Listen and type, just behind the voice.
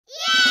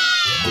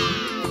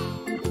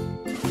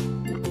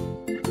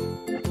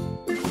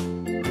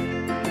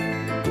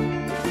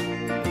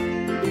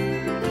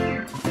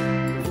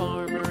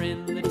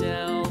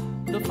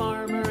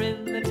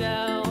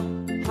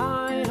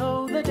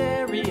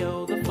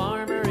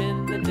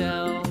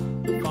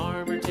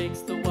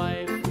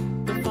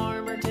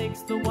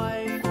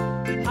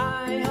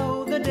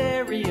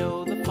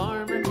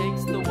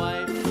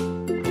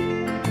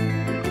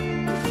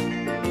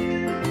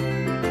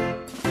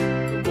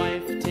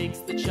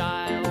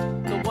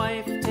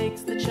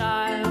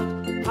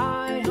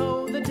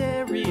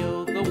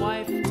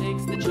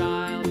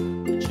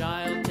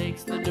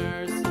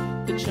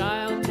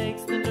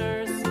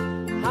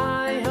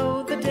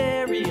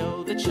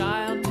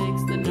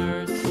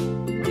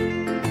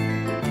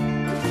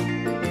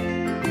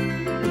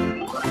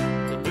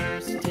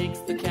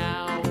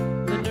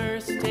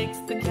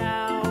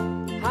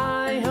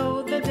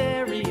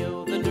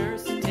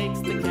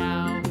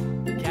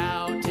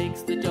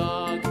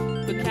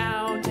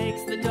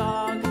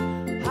dog.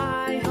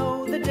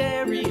 Hi-ho, the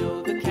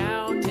dairy-o, the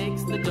cow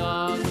takes the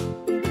dog.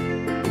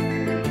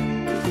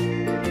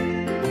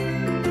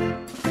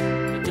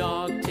 The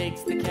dog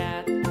takes the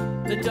cat.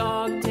 The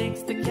dog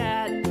takes the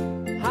cat.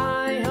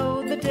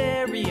 Hi-ho, the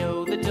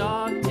dairy-o, the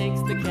dog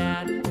takes the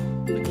cat.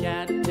 The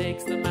cat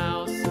takes the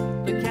mouse.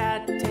 The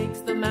cat takes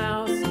the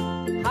mouse.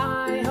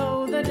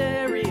 Hi-ho, the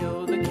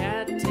dairy-o, the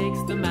cat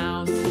takes the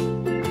mouse.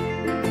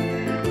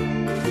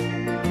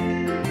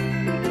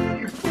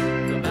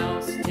 The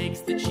mouse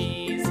takes the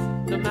cheese.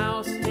 The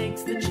mouse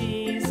takes the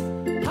cheese.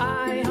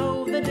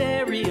 Hi-ho, the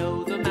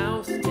dairy-o, the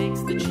mouse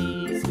takes the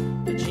cheese.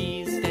 The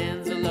cheese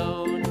stands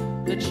alone.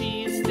 The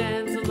cheese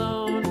stands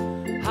alone.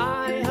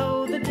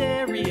 Hi-ho, the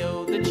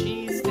dairy-o, the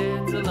cheese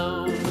stands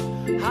alone.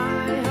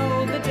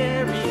 Hi-ho, the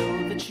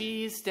dairy-o, the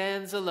cheese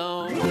stands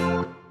alone.